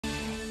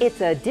It's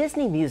a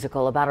Disney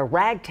musical about a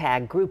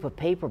ragtag group of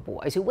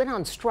paperboys who went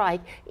on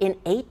strike in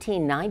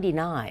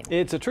 1899.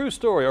 It's a true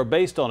story, or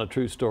based on a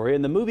true story,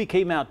 and the movie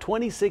came out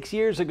 26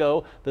 years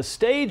ago. The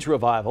stage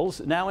revival's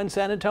now in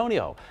San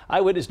Antonio.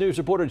 Eyewitness News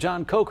reporter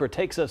John Coker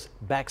takes us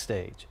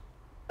backstage.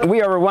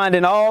 We are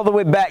rewinding all the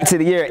way back to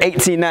the year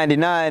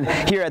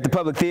 1899 here at the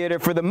Public Theater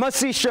for the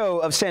must-see show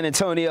of San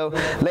Antonio.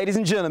 Ladies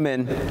and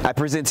gentlemen, I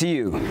present to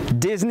you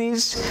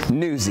Disney's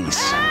Newsies.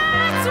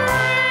 That's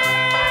right.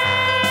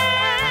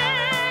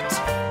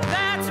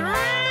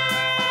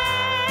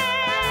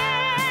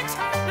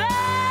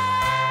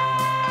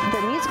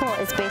 The musical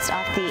is based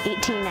off the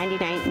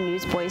 1899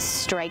 Newsboys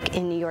strike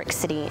in New York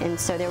City, and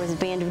so there was a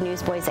band of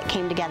newsboys that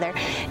came together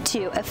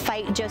to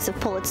fight Joseph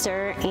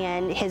Pulitzer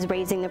and his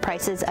raising the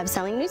prices of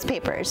selling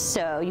newspapers.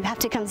 So you have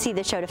to come see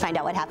the show to find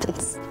out what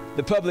happens.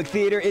 The Public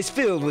Theater is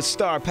filled with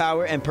star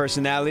power and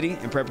personality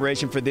in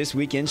preparation for this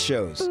weekend's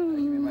shows.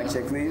 Mic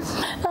check, please.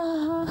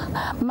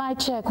 Mic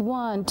check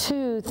 1,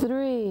 2,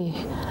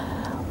 3.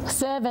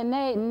 7,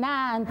 8,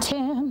 9,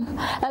 10,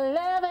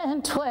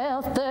 11,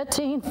 12,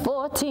 13,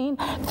 14,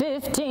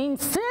 15,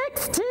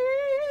 16.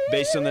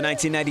 Based on the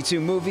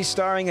 1992 movie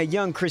starring a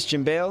young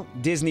Christian Bale,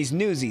 Disney's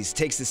Newsies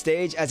takes the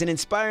stage as an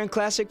inspiring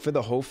classic for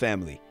the whole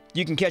family.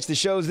 You can catch the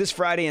shows this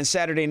Friday and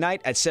Saturday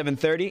night at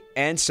 7:30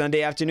 and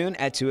Sunday afternoon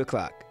at 2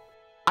 o'clock.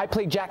 I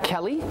play Jack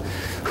Kelly,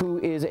 who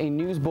is a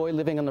newsboy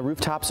living on the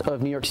rooftops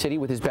of New York City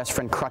with his best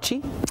friend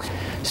Crutchy.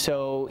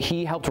 So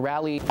he helped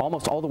rally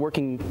almost all the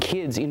working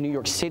kids in New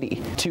York City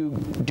to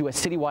do a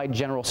citywide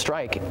general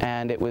strike,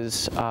 and it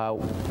was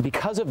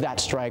because of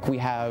that strike we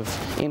have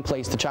in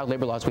place the child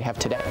labor laws we have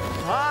today.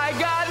 I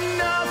got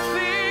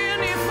nothing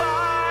if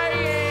I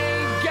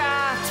ain't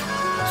got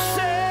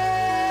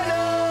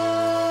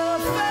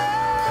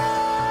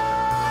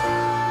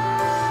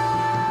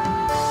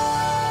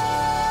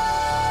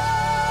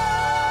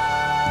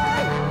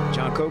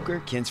John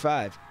Coker, KENS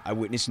 5,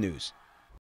 Eyewitness News.